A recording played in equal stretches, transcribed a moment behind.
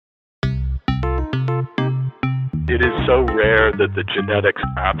It is so rare that the genetics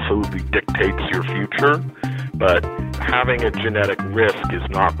absolutely dictates your future, but having a genetic risk is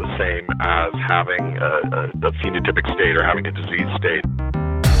not the same as having a phenotypic state or having a disease state.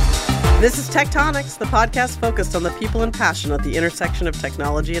 This is Tonics, the podcast focused on the people and passion at the intersection of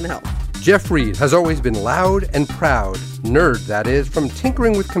technology and health. Jeff Reid has always been loud and proud, nerd that is, from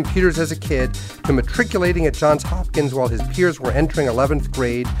tinkering with computers as a kid to matriculating at Johns Hopkins while his peers were entering 11th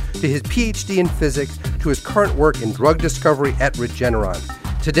grade, to his PhD in physics, to his current work in drug discovery at Regeneron.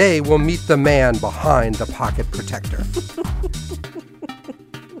 Today, we'll meet the man behind the pocket protector.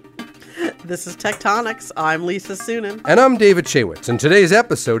 This is Tectonics. I'm Lisa Sunan. And I'm David Shaywitz, and today's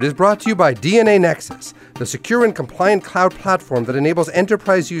episode is brought to you by DNA Nexus, the secure and compliant cloud platform that enables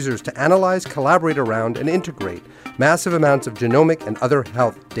enterprise users to analyze, collaborate around, and integrate massive amounts of genomic and other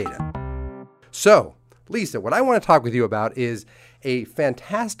health data. So, Lisa, what I want to talk with you about is a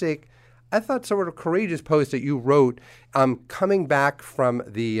fantastic, I thought sort of courageous post that you wrote coming back from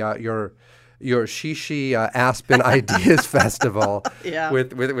the your Shishi Aspen Ideas Festival with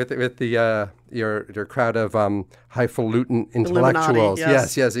the your crowd of highfalutin intellectuals.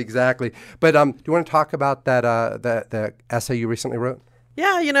 Yes, exactly. But do you want to talk about that the essay you recently wrote?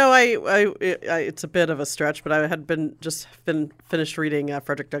 Yeah, you know, it's a bit of a stretch, but I had been finished reading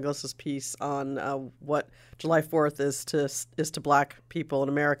Frederick Douglass's piece on what July 4th is to Black people in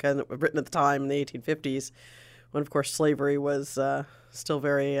America, and written at the time in the 1850s, when of course slavery was still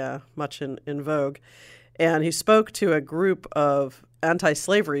very much in vogue. And he spoke to a group of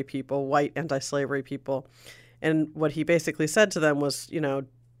anti-slavery people, white anti-slavery people. And what he basically said to them was, you know,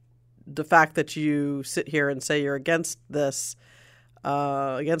 the fact that you sit here and say you're against this,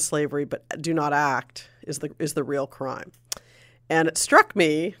 against slavery, but do not act is the real crime. And it struck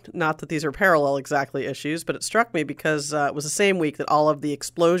me, not that these are parallel exactly issues, but it struck me because it was the same week that all of the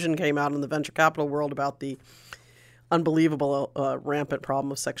explosion came out in the venture capital world about the unbelievable rampant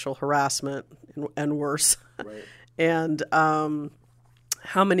problem of sexual harassment and worse. Right. And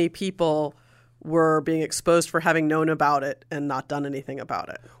how many people were being exposed for having known about it and not done anything about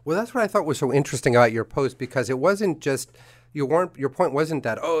it. Well, that's what I thought was so interesting about your post, because it wasn't just your point wasn't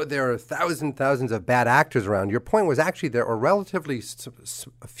that, there are thousands of bad actors around. Your point was actually there are relatively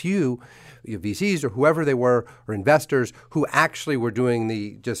few VCs or whoever they were, or investors, who actually were doing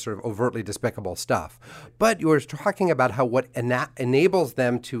the just sort of overtly despicable stuff. But you were talking about how what enables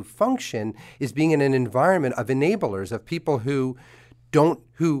them to function is being in an environment of enablers, of people who kind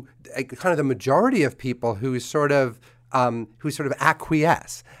of the majority of people who sort of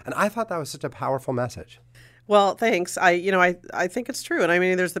acquiesce. And I thought that was such a powerful message. Well, thanks. I think it's true. And I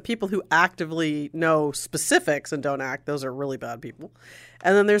mean, there's the people who actively know specifics and don't act. Those are really bad people.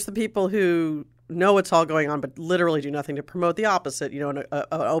 And then there's the people who know it's all going on, but literally do nothing to promote the opposite, an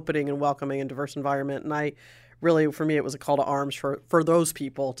opening and welcoming and diverse environment. And for me, it was a call to arms for those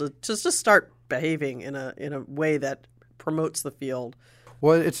people to just start behaving in a way that promotes the field.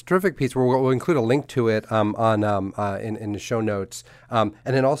 Well, it's a terrific piece. We'll include a link to it in the show notes, and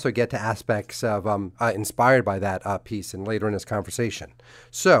then also get to aspects of inspired by that piece and later in this conversation.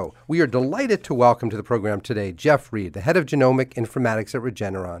 So we are delighted to welcome to the program today Jeff Reid, the head of genomic informatics at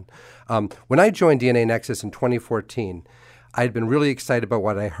Regeneron. When I joined DNA Nexus in 2014, I had been really excited about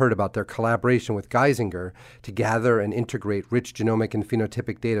what I heard about their collaboration with Geisinger to gather and integrate rich genomic and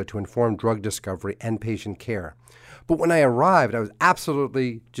phenotypic data to inform drug discovery and patient care. But when I arrived, I was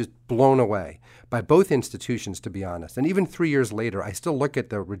absolutely just blown away by both institutions, to be honest. And even 3 years later, I still look at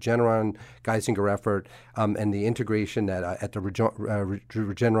the Regeneron Geisinger effort and the integration at the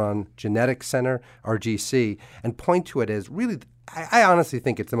Regeneron Genetics Center, RGC, and point to it as really, I honestly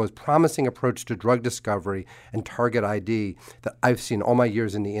think it's the most promising approach to drug discovery and target ID that I've seen all my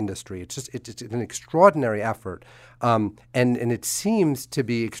years in the industry. It's an extraordinary effort, and it seems to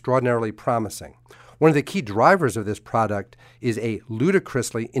be extraordinarily promising. One of the key drivers of this product is a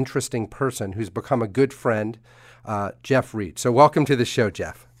ludicrously interesting person who's become a good friend, Jeff Reid. So welcome to the show,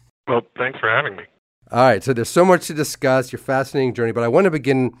 Jeff. Well, thanks for having me. All right, so there's so much to discuss, your fascinating journey, but I want to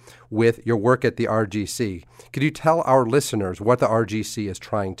begin with your work at the RGC. Could you tell our listeners what the RGC is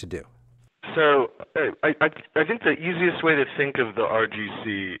trying to do? So I think the easiest way to think of the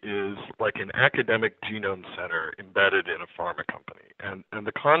RGC is like an academic genome center embedded in a pharma company. And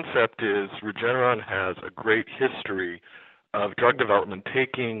the concept is Regeneron has a great history of drug development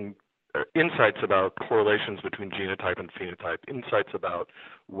taking insights about correlations between genotype and phenotype, insights about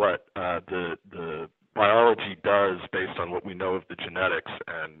what the biology does based on what we know of the genetics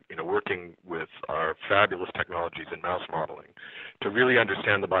and, working with our fabulous technologies in mouse modeling to really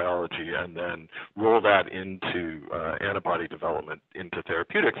understand the biology and then roll that into antibody development into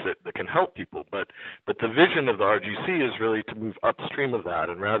therapeutics that can help people. But the vision of the RGC is really to move upstream of that,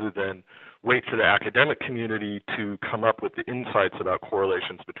 and rather than wait for the academic community to come up with the insights about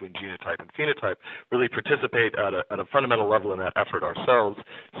correlations between genotype and phenotype, really participate at a fundamental level in that effort ourselves,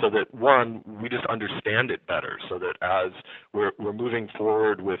 so that, one, we just understand it better, so that as we're moving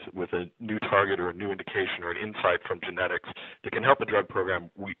forward with a new target or a new indication or an insight from genetics that can help a drug program,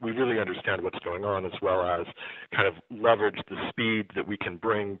 we really understand what's going on, as well as kind of leverage the speed that we can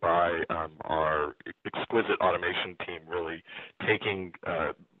bring by our exquisite automation team really taking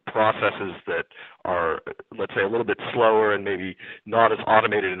processes that are, let's say, a little bit slower and maybe not as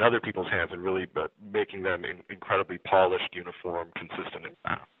automated in other people's hands, and really but making them incredibly polished, uniform, consistent, and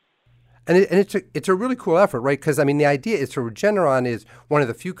fast. And it's a really cool effort, right? Because, the idea is Regeneron is one of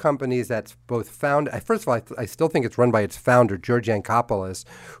the few companies that's both first of all, I still think it's run by its founder, George Yancopoulos,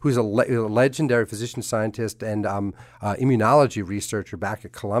 who's a legendary physician scientist and immunology researcher back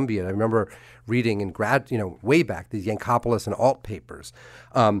at Columbia. I remember reading in way back, the Yancopoulos and Alt papers.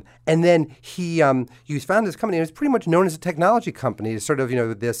 And then he founded this company, and it's pretty much known as a technology company. It's sort of,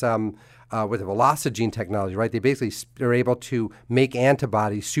 this... with the velocigene technology, right? They basically are able to make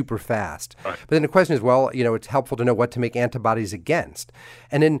antibodies super fast. Right. But then the question is, well, it's helpful to know what to make antibodies against.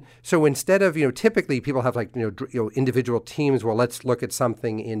 And then, so instead of, typically people have individual teams. Well, let's look at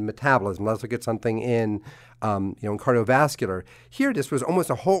something in metabolism. Let's look at something in, in cardiovascular. Here, this was almost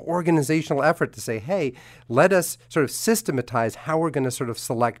a whole organizational effort to say, hey, let us sort of systematize how we're going to sort of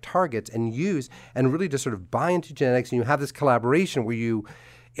select targets and use and really just sort of buy into genetics. And you have this collaboration where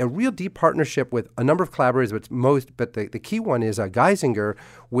a real deep partnership with a number of collaborators, but the key one is Geisinger,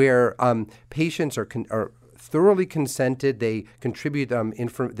 where patients are thoroughly consented. They contribute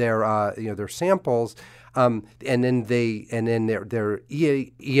their samples, and then their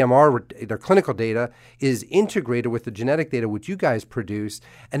EMR, their clinical data, is integrated with the genetic data which you guys produce,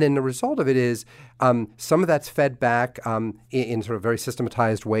 and then the result of it is some of that's fed back in sort of very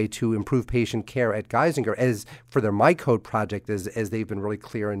systematized way to improve patient care at Geisinger, as for their MyCode project, as they've been really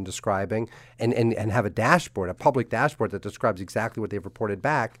clear in describing, and have a dashboard, a public dashboard that describes exactly what they've reported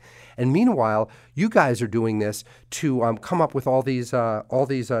back. And meanwhile, you guys are doing this to come up with all these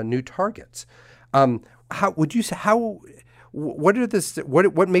new targets. What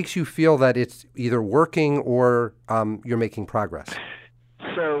makes you feel that it's either working or you're making progress?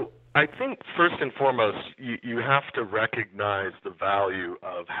 So I think first and foremost, you have to recognize the value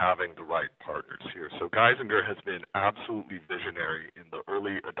of having the right partners here. So Geisinger has been absolutely visionary in the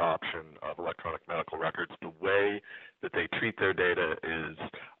early adoption of electronic medical records. The way that they treat their data is,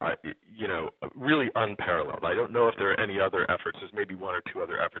 really unparalleled. I don't know if there are any other efforts. There's maybe one or two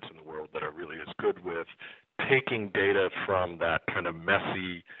other efforts in the world that are really as good with taking data from that kind of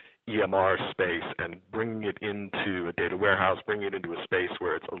messy EMR space and bringing it into a data warehouse, bringing it into a space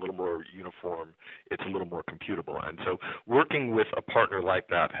where it's a little more uniform, it's a little more computable. And so working with a partner like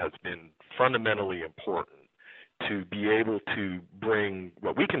that has been fundamentally important to be able to bring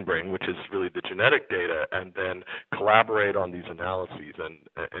what we can bring, which is really the genetic data, and then collaborate on these analyses. And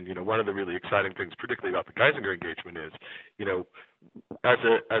one of the really exciting things, particularly about the Geisinger engagement, is, as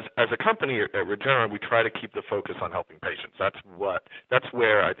a company at Regeneron, we try to keep the focus on helping patients. That's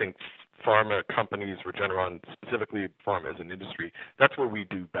where I think pharma companies, Regeneron specifically, pharma as an industry, that's where we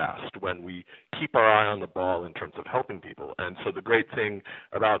do best, when we keep our eye on the ball in terms of helping people. And so the great thing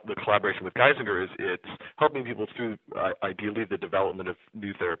about the collaboration with Geisinger is it's helping people through, ideally, the development of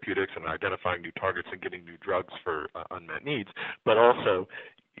new therapeutics and identifying new targets and getting new drugs for unmet needs, but also,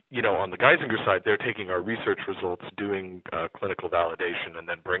 on the Geisinger side, they're taking our research results, doing clinical validation, and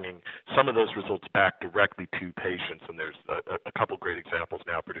then bringing some of those results back directly to patients. And there's a couple great examples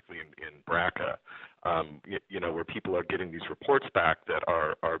now, particularly in BRCA, where people are getting these reports back that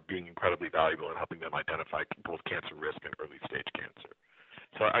are being incredibly valuable in helping them identify both cancer risk and early stage cancer.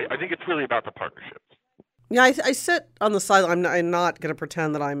 So I think it's really about the partnerships. Yeah, I sit on the sideline. I'm not going to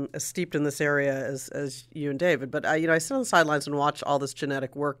pretend that I'm as steeped in this area as you and David, but I sit on the sidelines and watch all this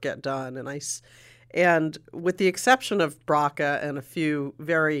genetic work get done, and with the exception of BRCA and a few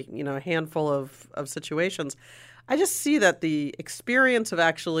very handful of situations, I just see that the experience of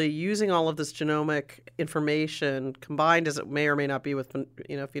actually using all of this genomic information, combined as it may or may not be with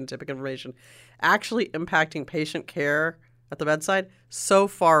phenotypic information, actually impacting patient care at the bedside, so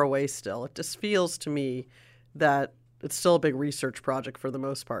far away still. It just feels to me that it's still a big research project for the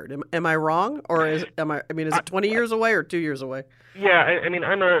most part. Am I wrong, or is it 20 years away or 2 years away? Yeah, I mean,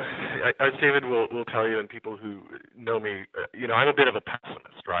 as David will tell you, and people who know me, I'm a bit of a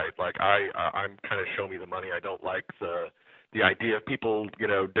pessimist, right? Like I'm kind of show me the money. I don't like the idea of people,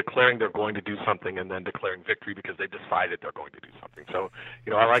 declaring they're going to do something and then declaring victory because they decided they're going to do something. So,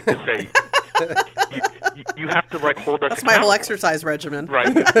 I like to say, you have to hold us. That's my whole exercise regimen.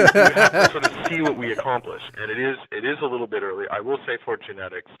 Right. You have to sort of see what we accomplish, and it is a little bit early. I will say for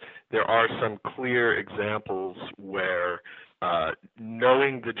genetics, there are some clear examples where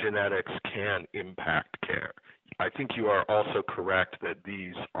knowing the genetics can impact care. I think you are also correct that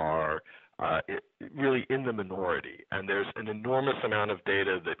these are really in the minority, and there's an enormous amount of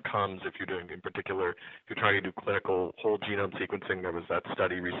data that comes if you're doing, in particular, if you're trying to do clinical whole genome sequencing. There was that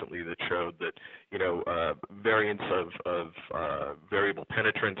study recently that showed that variants of variable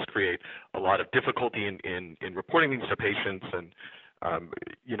penetrance create a lot of difficulty in reporting these to patients, and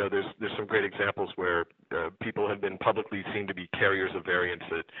there's some great examples where people have been publicly seen to be carriers of variants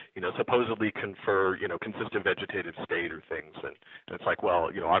that supposedly confer consistent vegetative state or things, and it's like, well,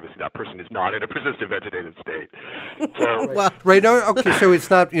 obviously that person is not in a persistent vegetative state. So right. No, okay. So it's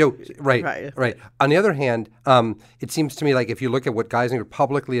not right. On the other hand, it seems to me like if you look at what Geisinger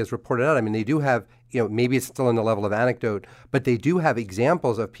publicly has reported out, I mean, they do have. Maybe it's still in the level of anecdote, but they do have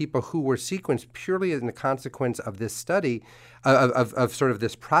examples of people who were sequenced purely as a consequence of this study, of sort of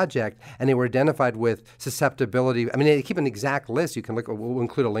this project, and they were identified with susceptibility. I mean, they keep an exact list. You can look. We'll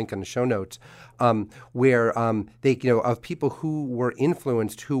include a link in the show notes, where they, of people who were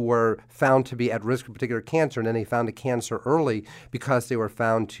influenced, who were found to be at risk of particular cancer, and then they found a cancer early because they were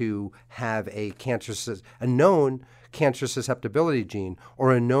found to have a known cancer susceptibility gene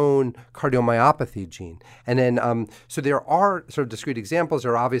or a known cardiomyopathy gene. And then, so there are sort of discrete examples.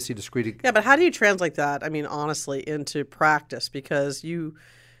 There are obviously discrete. Yeah, but how do you translate that, honestly, into practice? Because you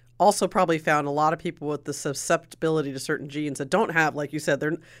also probably found a lot of people with the susceptibility to certain genes that don't have, like you said,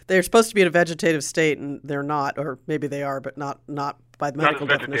 they're supposed to be in a vegetative state and they're not, or maybe they are, but not by the medical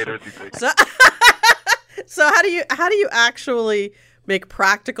definition. So how do you actually make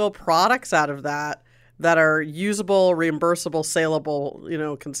practical products out of that are usable, reimbursable,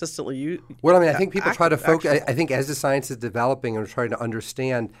 saleable, consistently used? Well, I think people try to focus. I think as the science is developing and we're trying to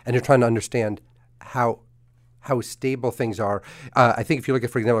understand, and they're trying to understand how stable things are. I think if you look at,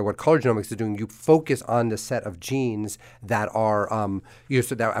 for example, what color genomics is doing, you focus on the set of genes that are,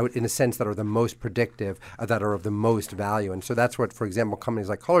 in a sense, that are the most predictive, that are of the most value. And so that's what, for example, companies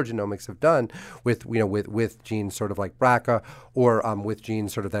like color genomics have done with genes sort of like BRCA or with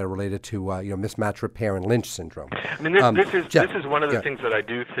genes sort of that are related to mismatch repair and Lynch syndrome. I mean, this is one of the things that I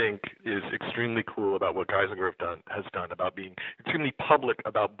do think is extremely cool about what Geisinger has done about being extremely public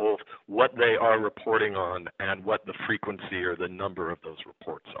about both what they are reporting on and what the frequency or the number of those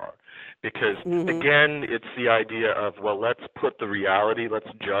reports are. Because, again, it's the idea of, well, let's put the reality, let's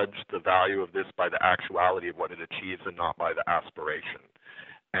judge the value of this by the actuality of what it achieves and not by the aspiration.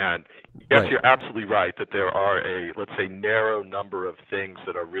 And yes, You're absolutely right that there are let's say, narrow number of things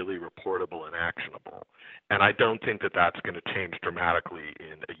that are really reportable and actionable. And I don't think that that's going to change dramatically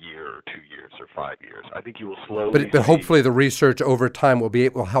in a year or 2 years or 5 years. I think you will slowly But hopefully the research over time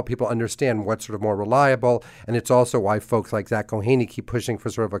will help people understand what's sort of more reliable. And it's also why folks like Zach Coheney keep pushing for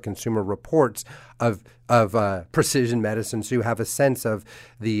sort of a consumer reports of precision medicine, so you have a sense of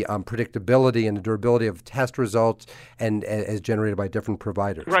the predictability and the durability of test results and as generated by different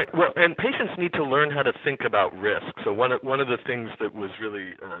providers. Right. Well, and patients need to learn how to think about risk. So one of the things that was really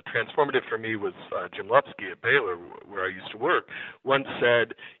transformative for me was Jim Lupsky at Baylor, where I used to work, once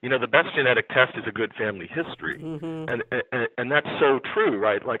said, the best genetic test is a good family history. And that's so true,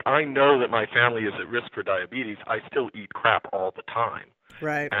 right? Like, I know that my family is at risk for diabetes. I still eat crap all the time.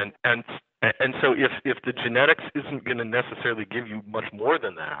 Right. And so if the genetics isn't going to necessarily give you much more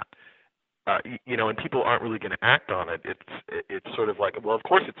than that, and people aren't really going to act on it, it's sort of like, well, of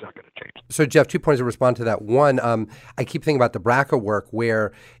course it's not going to change. So, Jeff, 2 points to respond to that. One, I keep thinking about the BRCA work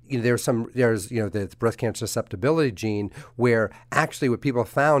where there's the breast cancer susceptibility gene where actually what people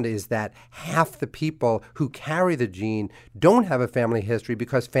found is that half the people who carry the gene don't have a family history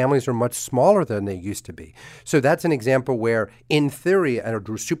because families are much smaller than they used to be. So that's an example where, in theory, a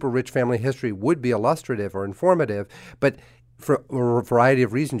super rich family history would be illustrative or informative, but for a variety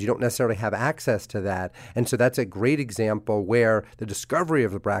of reasons, you don't necessarily have access to that, and so that's a great example where the discovery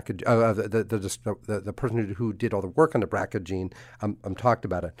of the BRCA, the person who did all the work on the BRCA gene, talked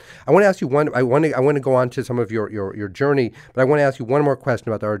about it. I want to ask you one. I want to go on to some of your journey, but I want to ask you one more question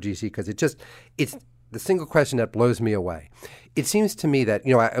about the RGC because the single question that blows me away. It seems to me that,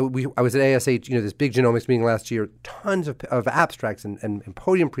 I was at ASH, this big genomics meeting last year, tons of abstracts and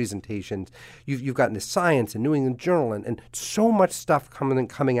podium presentations. You've gotten to Science and New England Journal and so much stuff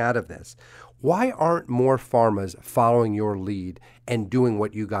coming out of this. Why aren't more pharmas following your lead and doing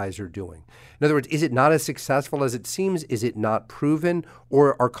what you guys are doing? In other words, is it not as successful as it seems? Is it not proven?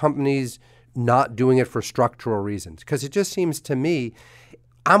 Or are companies not doing it for structural reasons? Because it just seems to me,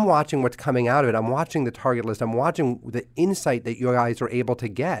 I'm watching what's coming out of it. I'm watching the target list. I'm watching the insight that you guys are able to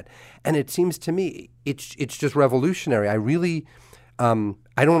get. And it seems to me it's just revolutionary. I really,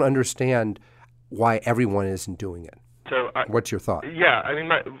 I don't understand why everyone isn't doing it. So what's your thought? Yeah, I mean,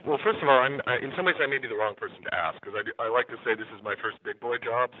 first of all, in some ways I may be the wrong person to ask, because I like to say this is my first big boy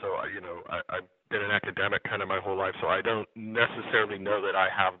job. So I've been an academic kind of my whole life, so I don't necessarily know that I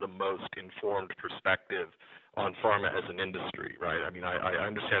have the most informed perspective on pharma as an industry, right? I mean, I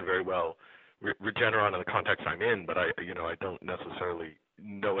understand very well Regeneron in the context I'm in, but I don't necessarily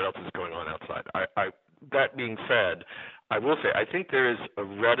know what else is going on outside. That being said, I will say I think there is a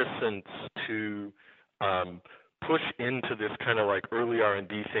reticence to push into this kind of like early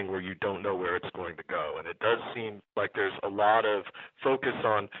R&D thing where you don't know where it's going to go. And it does seem like there's a lot of focus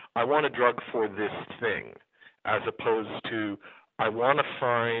on, I want a drug for this thing, as opposed to, I want to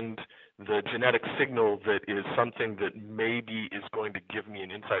find the genetic signal that is something that maybe is going to give me an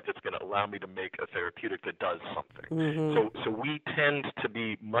insight that's going to allow me to make a therapeutic that does something. Mm-hmm. So we tend to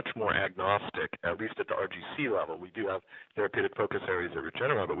be much more agnostic, at least at the RGC level. We do have therapeutic focus areas at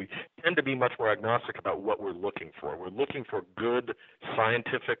Regeneron, but we tend to be much more agnostic about what we're looking for. We're looking for good,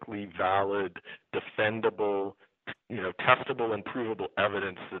 scientifically valid, defendable, testable and provable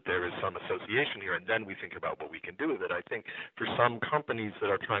evidence that there is some association here, and then we think about what we can do with it. I think for some companies that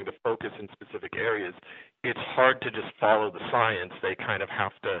are trying to focus in specific areas, it's hard to just follow the science. They kind of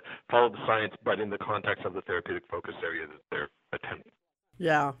have to follow the science, but in the context of the therapeutic focus area that they're attending.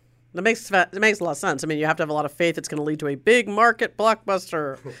 Yeah. It makes a lot of sense. I mean, you have to have a lot of faith it's going to lead to a big market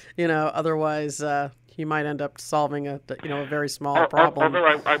blockbuster. Otherwise you might end up solving a very small problem with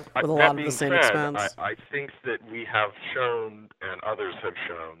a lot of the same expense. I think that we have shown, and others have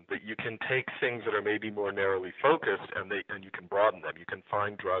shown, that you can take things that are maybe more narrowly focused and you can broaden them. You can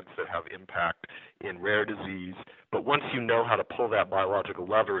find drugs that have impact in rare disease, but once you know how to pull that biological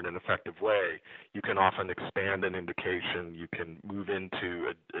lever in an effective way, you can often expand an indication. You can move into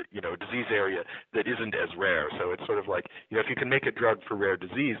a disease area that isn't as rare. So it's sort of like, if you can make a drug for rare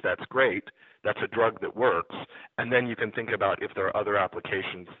disease, that's great. That's a drug that works. And then you can think about if there are other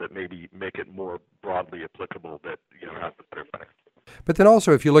applications that maybe make it more broadly applicable that, have the better benefit. But then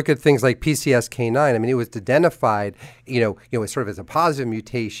also, if you look at things like PCSK9, I mean, it was identified, as sort of as a positive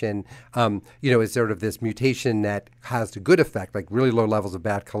mutation, as sort of this mutation that has a good effect, like really low levels of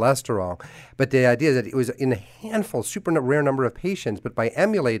bad cholesterol. But the idea is that it was in a handful, super rare number of patients, but by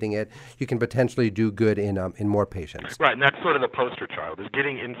emulating it, you can potentially do good in more patients. Right, and that's sort of the poster child, is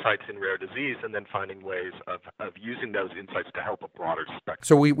getting insights in rare disease and then finding ways of using those insights to help a broader spectrum.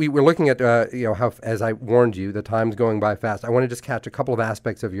 So we were looking at, how, as I warned you, the time's going by fast. I want to just catch a couple of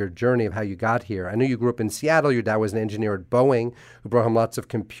aspects of your journey of how you got here. I know you grew up in Seattle. Your dad was an engineer at Boeing who brought home lots of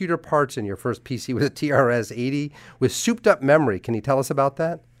computer parts, and your first PC was a TRS-80 with souped-up memory. Can you tell us about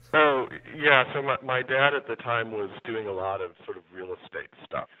that? Oh, yeah. So my dad at the time was doing a lot of sort of real estate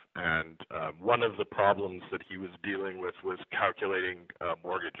stuff. And one of the problems that he was dealing with was calculating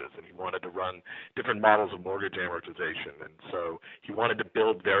mortgages, and he wanted to run different models of mortgage amortization. And so he wanted to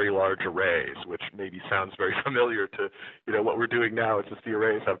build very large arrays, which maybe sounds very familiar to, what we're doing now. It's just the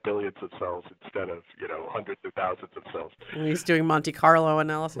arrays have billions of cells instead of, hundreds of thousands of cells. And he's doing Monte Carlo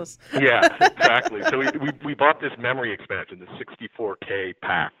analysis. Yeah, exactly. So we bought this memory expansion, the 64K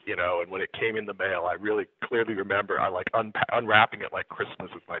pack, and when it came in the mail, I really clearly remember I unwrapping it like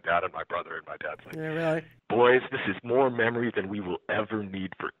Christmas with my dad and my brother, and my dad's like, yeah, really? Boys, this is more memory than we will ever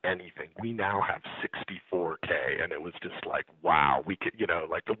need for anything. We now have 64K, and it was just like, wow, we could,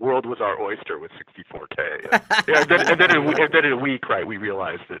 like the world was our oyster with 64K. And then in a week, right, we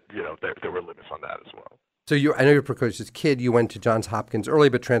realized that, there were limits on that as well. So I know you're a precocious kid. You went to Johns Hopkins early,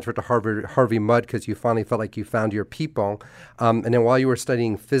 but transferred to Harvey Mudd because you finally felt like you found your people. And then while you were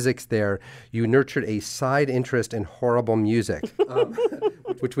studying physics there, you nurtured a side interest in horrible music,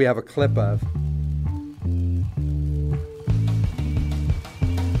 which we have a clip of.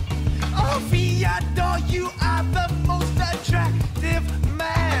 Oh, Fiador, you are the most attractive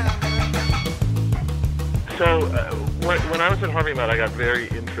man. So When I was at Harvey Mudd, I got very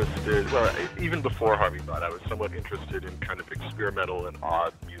interested. Well, even before Harvey Mudd, I was somewhat interested in kind of experimental and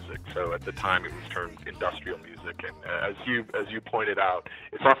odd music. So at the time, it was termed industrial music, and as you pointed out,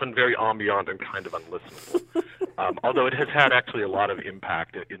 it's often very ambient and kind of unlistenable. Although it has had actually a lot of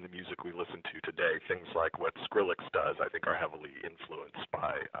impact in the music we listen to today. Things like what Skrillex does, I think, are heavily influenced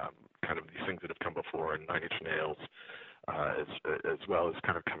by kind of these things that have come before, and Nine Inch Nails. As well as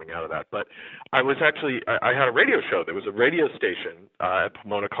kind of coming out of that. But I was actually, I had a radio show. There was a radio station at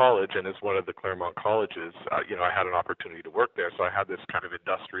Pomona College, and as one of the Claremont colleges, I had an opportunity to work there. So I had this kind of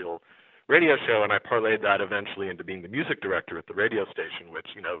industrial radio show, and I parlayed that eventually into being the music director at the radio station, which,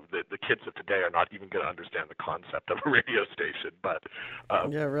 the kids of today are not even going to understand the concept of a radio station. But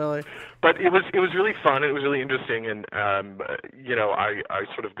yeah, really. But it was really fun. It was really interesting, and I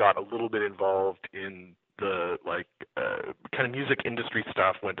sort of got a little bit involved in the kind of music industry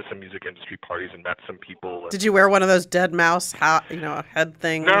stuff. Went to some music industry parties and met some people. Did you wear one of those dead mouse head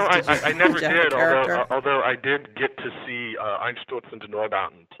things? No, I never did. Although I did get to see Einstürzen to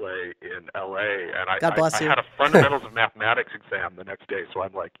Neubauten play in L.A. and God bless you. I had a fundamentals of mathematics exam the next day, so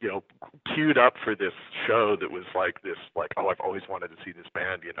I'm queued up for this show that was I've always wanted to see this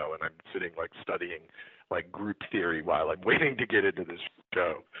band, and I'm sitting studying group theory while I'm waiting to get into this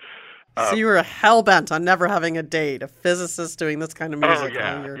show. So you were hell-bent on never having a date, a physicist doing this kind of music.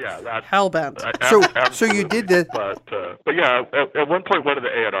 Oh, yeah, that's hell-bent. So you did this. But yeah, at one point, one of the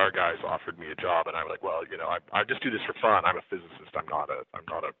A&R guys offered me a job, and I was like, well, I just do this for fun. I'm a physicist. I'm not a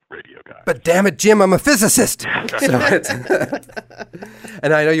radio guy. But damn it, Jim, I'm a physicist.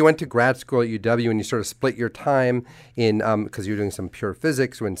 And I know you went to grad school at UW, and you sort of split your time in because you were doing some pure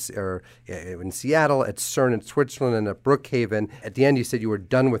physics in Seattle, at CERN in Switzerland, and at Brookhaven. At the end, you said you were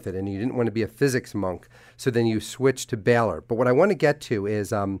done with it, and you didn't want to be a physics monk, so then you switched to Baylor. But what I want to get to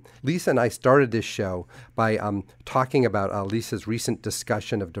is Lisa and I started this show by talking about Lisa's recent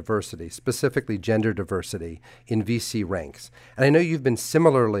discussion of diversity, specifically gender diversity in VC ranks. And I know you've been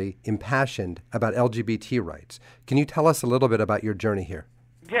similarly impassioned about LGBT rights. Can you tell us a little bit about your journey here?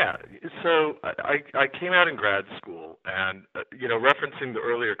 Yeah, so I came out in grad school, and referencing the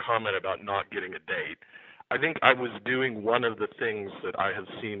earlier comment about not getting a date, I think I was doing one of the things that I have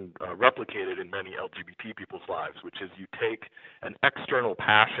seen replicated in many LGBT people's lives, which is you take an external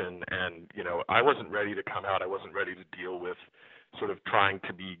passion, and I wasn't ready to come out. I wasn't ready to deal with sort of trying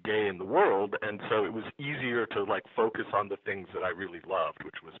to be gay in the world, and so it was easier to focus on the things that I really loved,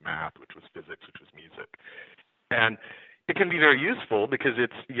 which was math, which was physics, which was music, and it can be very useful because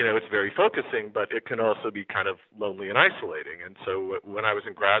it's very focusing, but it can also be kind of lonely and isolating. And so when I was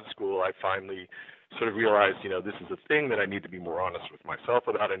in grad school, I finally sort of realized, this is a thing that I need to be more honest with myself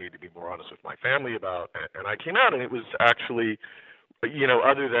about. I need to be more honest with my family about. And I came out, and it was actually,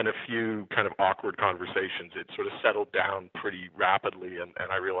 other than a few kind of awkward conversations, it sort of settled down pretty rapidly.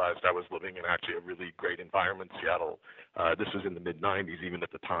 And I realized I was living in actually a really great environment. Seattle, this was in the mid-'90s, even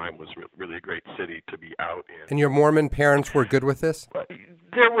at the time, was really a great city to be out in. And your Mormon parents were good with this?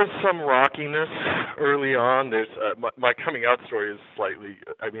 There was some rockiness early on. There's my coming out story is slightly,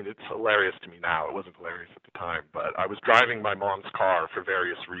 it's hilarious to me now. It wasn't hilarious at the time, but I was driving my mom's car for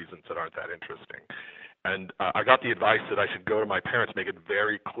various reasons that aren't that interesting. And I got the advice that I should go to my parents, make it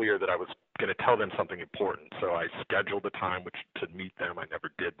very clear that I was going to tell them something important. So I scheduled a time to meet them. I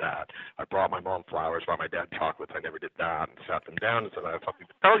never did that. I brought my mom flowers, brought my dad chocolates. I never did that, and sat them down and said, I have something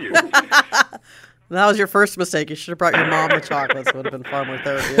to tell you. That was your first mistake. You should have brought your mom the chocolates. It would have been far more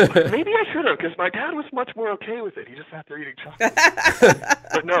therapeutic. Maybe I should have, because my dad was much more okay with it. He just sat there eating chocolate.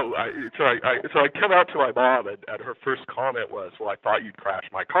 But no, so I come out to my mom, and her first comment was, well, I thought you'd crash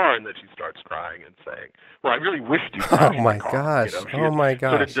my car, and then she starts crying and saying, well, I really wished you'd crash my car. Gosh. She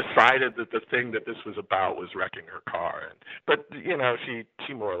sort of decided that the thing that this was about was wrecking her car. But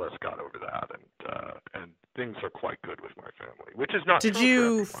she more or less got over that, and things are quite good with my family, which is not. Did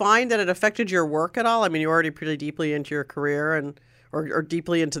you find that it affected your work at all? I mean, you were already pretty deeply into your career, or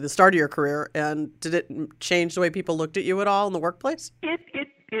deeply into the start of your career, and did it change the way people looked at you at all in the workplace?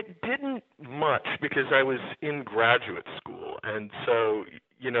 It didn't much, because I was in graduate school, and so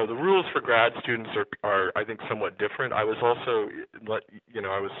the rules for grad students are I think somewhat different. I was also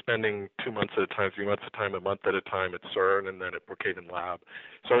I was spending 2 months at a time, 3 months at a time, a month at a time at CERN, and then at Brookhaven Lab.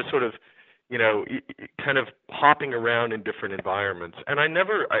 So I was sort of kind of hopping around in different environments, and I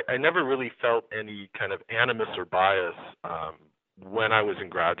never really felt any kind of animus or bias when I was in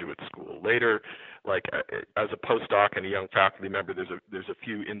graduate school. Later, as a postdoc and a young faculty member, there's a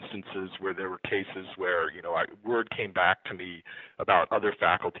few instances where there were cases where word came back to me about other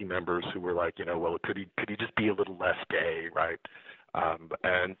faculty members who were like, well, could he just be a little less gay, right?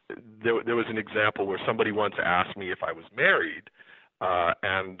 And there was an example where somebody once asked me if I was married,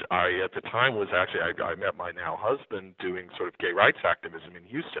 and I, at the time, was actually, I met my now husband doing sort of gay rights activism in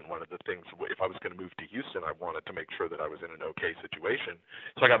Houston. One of the things, if I was going to move to Houston, I wanted to make sure that I was in an okay situation.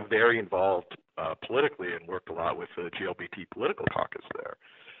 So I got very involved politically and worked a lot with the GLBT political caucus there.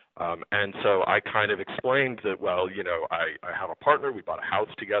 And so I kind of explained that, well, I have a partner, we bought a house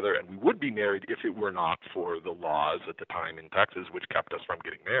together, and we would be married if it were not for the laws at the time in Texas which kept us from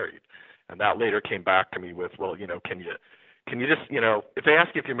getting married. And that later came back to me with, well, can you just, if they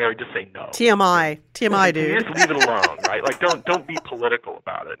ask you if you're married, just say no. TMI, TMI, dude. You just leave it alone, right? Like, don't be political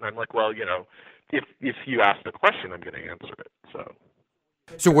about it. And I'm like, well, if you ask the question, I'm going to answer it.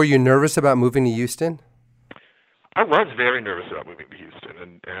 So were you nervous about moving to Houston? I was very nervous about moving to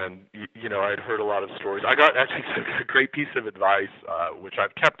Houston, and I'd heard a lot of stories. I got actually a great piece of advice, which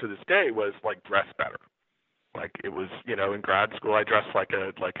I've kept to this day, was like dress better. Like it was, in grad school, I dressed like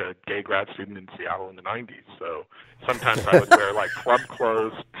a gay grad student in Seattle in the '90s. So sometimes I would wear like club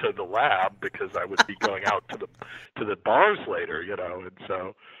clothes to the lab because I would be going out to the bars later, and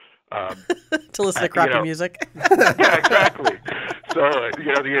so. To listen to crappy music. Yeah, exactly. So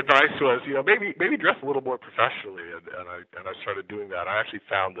the advice was maybe dress a little more professionally, and I started doing that. I actually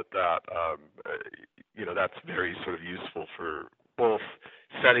found that that's very sort of useful for both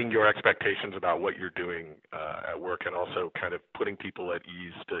setting your expectations about what you're doing at work, and also kind of putting people at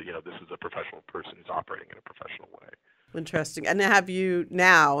ease to this is a professional person who's operating in a professional way. Interesting. And have you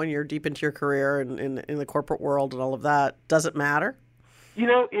now, and you're deep into your career in the corporate world and all of that, does it matter?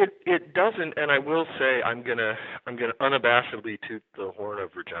 It doesn't, and I will say I'm gonna unabashedly toot the horn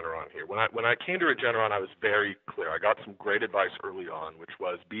of Regeneron here. When I came to Regeneron, I was very clear. I got some great advice early on, which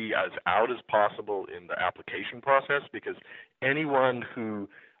was be as out as possible in the application process, because anyone who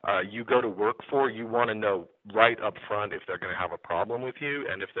you go to work for, you want to know right up front if they're going to have a problem with you,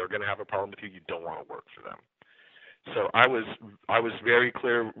 and if they're going to have a problem with you, you don't want to work for them. So I was very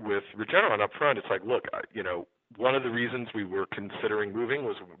clear with Regeneron up front. It's like, look, one of the reasons we were considering moving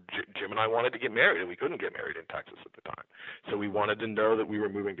was Jim and I wanted to get married, and we couldn't get married in Texas at the time. So we wanted to know that we were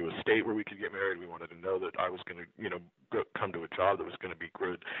moving to a state where we could get married. We wanted to know that I was going to, come to a job that was going to be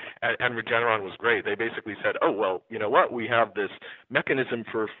good. And Regeneron was great. They basically said, oh, well, you know what? We have this mechanism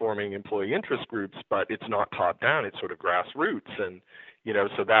for forming employee interest groups, but it's not top down. It's sort of grassroots. And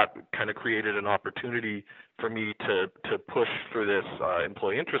so that kind of created an opportunity for me to push for this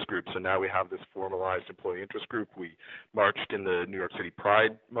employee interest group. So now we have this formalized employee interest group. We marched in the New York City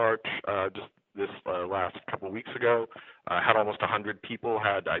Pride March just this last couple of weeks ago. Had almost 100 people,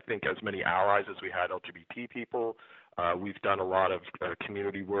 had I think as many allies as we had LGBT people. We've done a lot of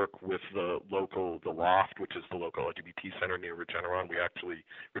community work with the Loft, which is the local LGBT center near Regeneron.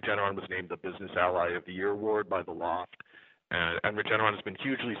 Regeneron was named the Business Ally of the Year Award by the Loft. And Regeneron has been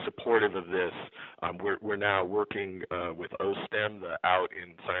hugely supportive of this. We're now working with OSTEM, the Out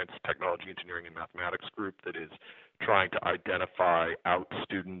in Science, Technology, Engineering, and Mathematics group that is trying to identify out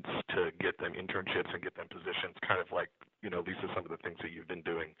students to get them internships and get them positions, kind of like, these are some of the things that you've been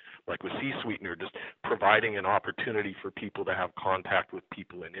doing, like with C-Sweetener, just providing an opportunity for people to have contact with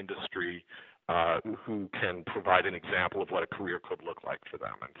people in industry who can provide an example of what a career could look like for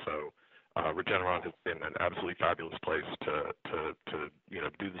them. And so Regeneron has been an absolutely fabulous place to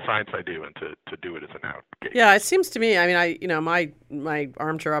do the science I do and to do it as an out. Yeah, it seems to me. I mean, my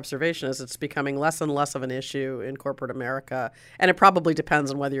armchair observation is it's becoming less and less of an issue in corporate America, and it probably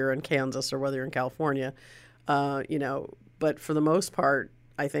depends on whether you're in Kansas or whether you're in California. But for the most part,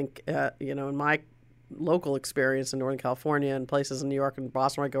 I think in my local experience in Northern California and places in New York and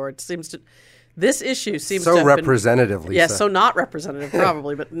Boston where I go, it seems to. This issue seems so to have representatively. Yes, so not representative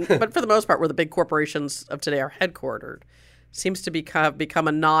probably, but for the most part, where the big corporations of today are headquartered, seems to become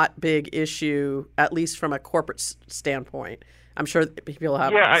a not big issue, at least from a corporate standpoint. I'm sure people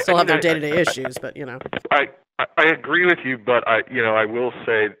have have their day-to-day issues, but I agree with you, but I will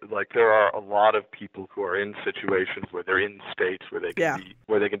say, like, there are a lot of people who are in situations where they're in states where they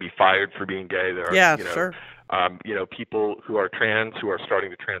can be fired for being gay. There are sure. People who are trans who are starting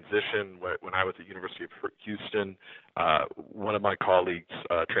to transition. When I was at the University of Houston, one of my colleagues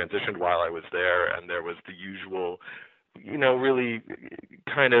transitioned while I was there, and there was the usual, really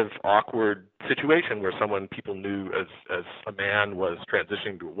kind of awkward situation where people knew as a man was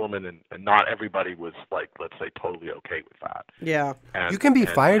transitioning to a woman, and not everybody was, like, let's say, totally okay with that. Yeah. You can be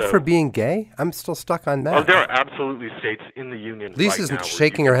fired for being gay? I'm still stuck on that. Oh, there are absolutely states in the union. Lisa's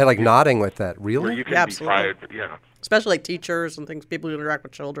shaking her head, like nodding with that. Really? Where you can be fired. Yeah. Especially like teachers and things, people who interact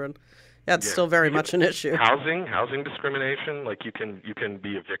with children. Yeah, it's still very much an issue. Housing discrimination, like you can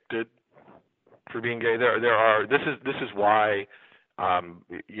be evicted for being gay. There are. This is why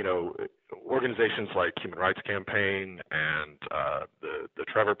organizations like Human Rights Campaign and the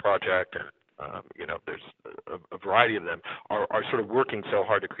Trevor Project, and there's a variety of them are sort of working so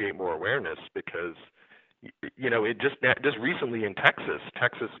hard to create more awareness because it just recently in Texas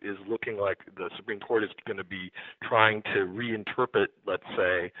is looking like the Supreme Court is going to be trying to reinterpret, let's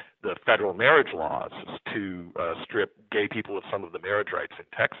say, the federal marriage laws to strip gay people of some of the marriage rights in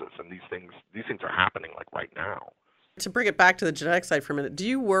Texas, and these things are happening like right now. To bring it back to the genetic side for a minute, do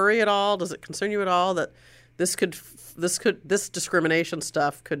you worry at all? Does it concern you at all that this discrimination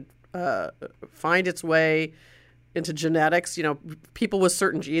stuff could find its way into genetics? People with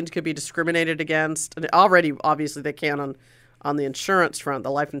certain genes could be discriminated against, and already obviously they can on the insurance front,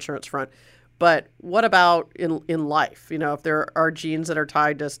 the life insurance front. But what about in life? If there are genes that are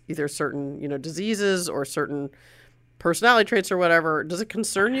tied to either certain diseases or certain personality traits or whatever, does it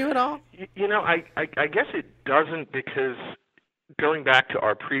concern you at all? I guess it doesn't, because going back to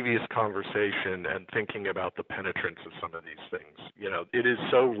our previous conversation and thinking about the penetrance of some of these things, it is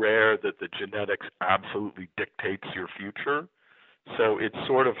so rare that the genetics absolutely dictates your future. So it's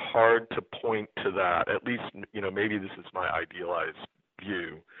sort of hard to point to that. At least, maybe this is my idealized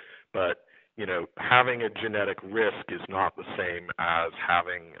view, but having a genetic risk is not the same as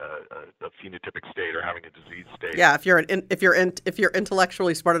having a phenotypic state or having a disease state. Yeah, if you're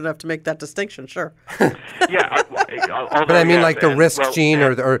intellectually smart enough to make that distinction, sure. Yeah, but I mean, the risk gene,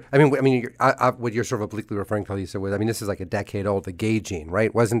 or what you're sort of obliquely referring to, Lisa, was this is like a decade old, the gay gene,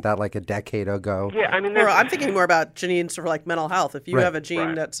 right? Wasn't that like a decade ago? Yeah, I'm thinking more about genes for like mental health. If you have a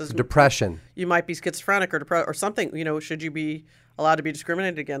gene that says depression, you might be schizophrenic or something. Should you be allowed to be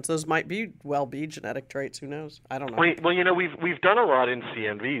discriminated against? Those might be genetic traits. Who knows? I don't know. Well, we've done a lot in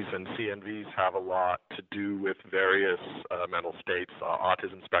CNVs, and CNVs have a lot to do with various mental states,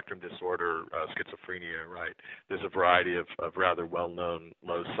 autism spectrum disorder, schizophrenia. Right? There's a variety of rather well-known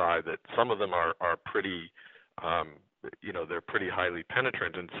loci that some of them are pretty, they're pretty highly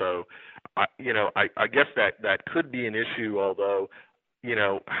penetrant, and so, I guess that could be an issue. Although,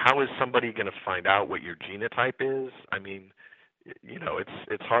 how is somebody going to find out what your genotype is? I mean,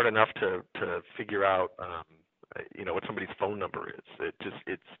 it's hard enough to figure out, what somebody's phone number is.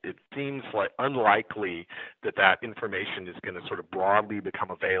 It seems like unlikely that information is going to sort of broadly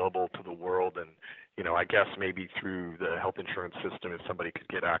become available to the world, and I guess maybe through the health insurance system if somebody could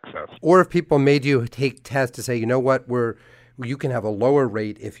get access. Or if people made you take tests to say, you can have a lower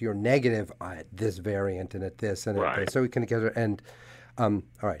rate if you're negative at this variant and at this and at this. So we can get all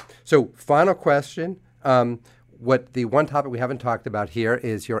right. So final question. What the one topic we haven't talked about here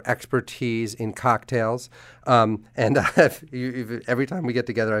is your expertise in cocktails. And every time we get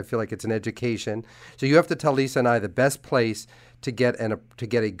together, I feel like it's an education. So you have to tell Lisa and I the best place to get a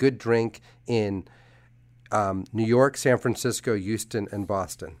good drink in New York, San Francisco, Houston, and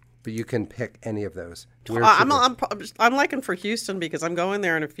Boston. But you can pick any of those. I'm liking for Houston because I'm going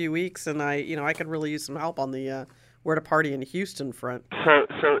there in a few weeks, and I could really use some help on the where to party in Houston front.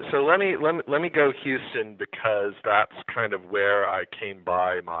 So let me go Houston, because that's kind of where I came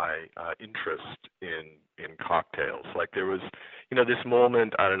by my interest in cocktails. Like there was, this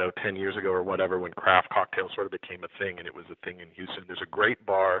moment, I don't know, 10 years ago or whatever, when craft cocktails sort of became a thing, and it was a thing in Houston. There's a great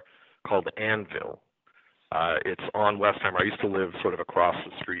bar called Anvil. It's on Westheimer. I used to live sort of across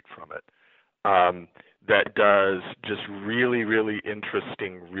the street from it. That does just really, really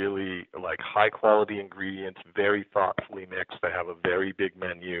interesting, really like high quality ingredients, very thoughtfully mixed. They have a very big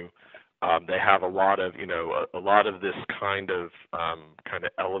menu. They have a lot of this kind of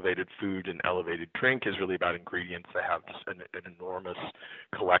elevated food and elevated drink is really about ingredients. They have just an enormous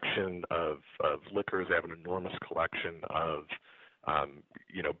collection of liquors. They have an enormous collection of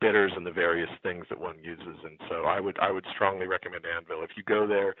bitters and the various things that one uses. And so I would strongly recommend Anvil. If you go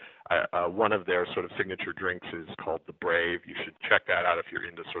there, one of their sort of signature drinks is called the Brave. You should check that out if you're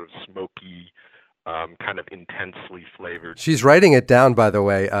into sort of smoky, kind of intensely flavored. She's writing it down, by the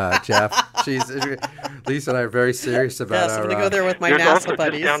way, Jeff. Lisa and I are very serious about I'm going to go there with my NASA also,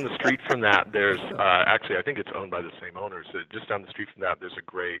 buddies. Just down the street from that, there's actually, I think it's owned by the same owners. Just down the street from that, there's a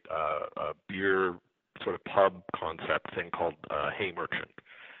great beer sort of pub concept thing called Hey Merchant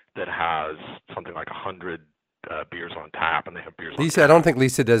that has something like 100 beers on tap, and they have beers Lisa, on tap. I don't think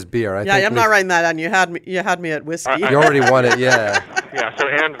Lisa does beer. I'm not writing that down. You had me at whiskey. You already won it, yeah. Yeah, so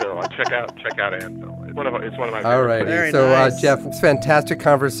Anvil, check out Anvil. It's one of my favorites. All right. Very so nice. Jeff, it's a fantastic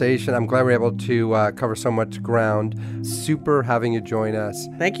conversation. I'm glad we're able to cover so much ground. Super having you join us.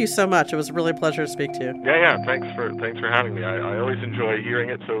 Thank you so much. It was really a pleasure to speak to you. Yeah. Thanks for having me. I always enjoy hearing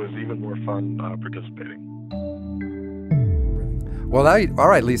it, so it was even more fun participating. Well, all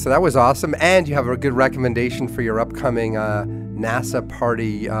right, Lisa, that was awesome. And you have a good recommendation for your upcoming NASA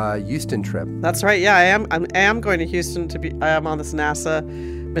party Houston trip. That's right. Yeah, I am going to Houston I am on this NASA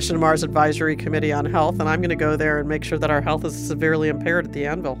Mission to Mars Advisory Committee on Health, and I'm going to go there and make sure that our health is severely impaired at the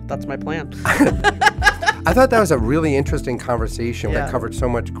anvil. That's my plan. I thought that was a really interesting conversation that covered so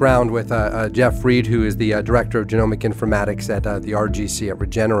much ground with Jeff Reid, who is the Director of Genomic Informatics at the RGC at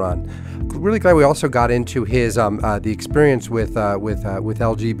Regeneron. Really glad we also got into his the experience with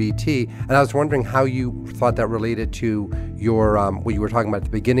LGBT, and I was wondering how you thought that related to your what you were talking about at the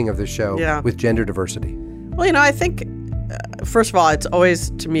beginning of the show with gender diversity. Well, I think first of all, it's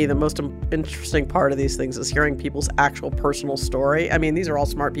always, to me, the most interesting part of these things is hearing people's actual personal story. I mean, these are all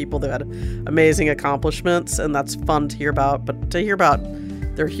smart people that had amazing accomplishments, and that's fun to hear about. But to hear about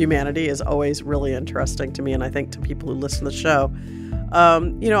their humanity is always really interesting to me, and I think to people who listen to the show.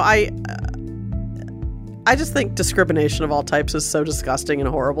 I just think discrimination of all types is so disgusting and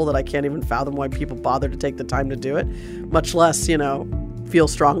horrible that I can't even fathom why people bother to take the time to do it, much less, feel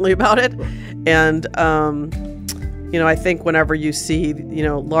strongly about it. And, I think whenever you see,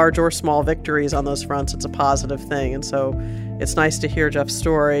 large or small victories on those fronts, it's a positive thing. And so it's nice to hear Jeff's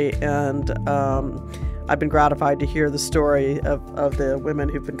story. And I've been gratified to hear the story of the women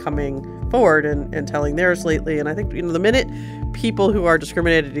who've been coming forward and telling theirs lately. And I think, the minute people who are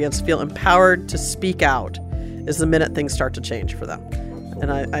discriminated against feel empowered to speak out is the minute things start to change for them.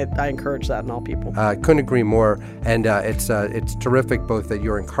 And I encourage that in all people. Couldn't agree more. And it's terrific both that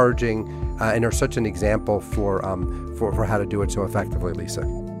you're encouraging and are such an example for how to do it so effectively, Lisa.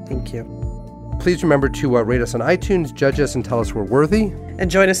 Thank you. Please remember to rate us on iTunes, judge us, and tell us we're worthy.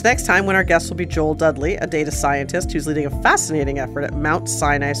 And join us next time when our guest will be Joel Dudley, a data scientist who's leading a fascinating effort at Mount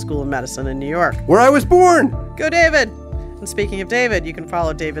Sinai School of Medicine in New York. Where I was born! Go, David! And speaking of David, you can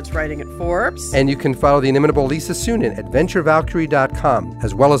follow David's writing at Forbes. And you can follow the inimitable Lisa Sunin at VentureValkyrie.com,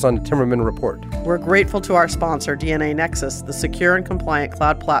 as well as on the Timmerman Report. We're grateful to our sponsor, DNA Nexus, the secure and compliant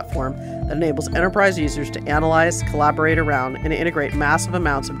cloud platform that enables enterprise users to analyze, collaborate around, and integrate massive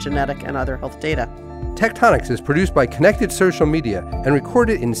amounts of genetic and other health data. Tectonics is produced by Connected Social Media and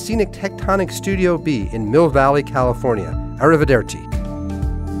recorded in scenic Tectonic Studio B in Mill Valley, California. Arrivederci.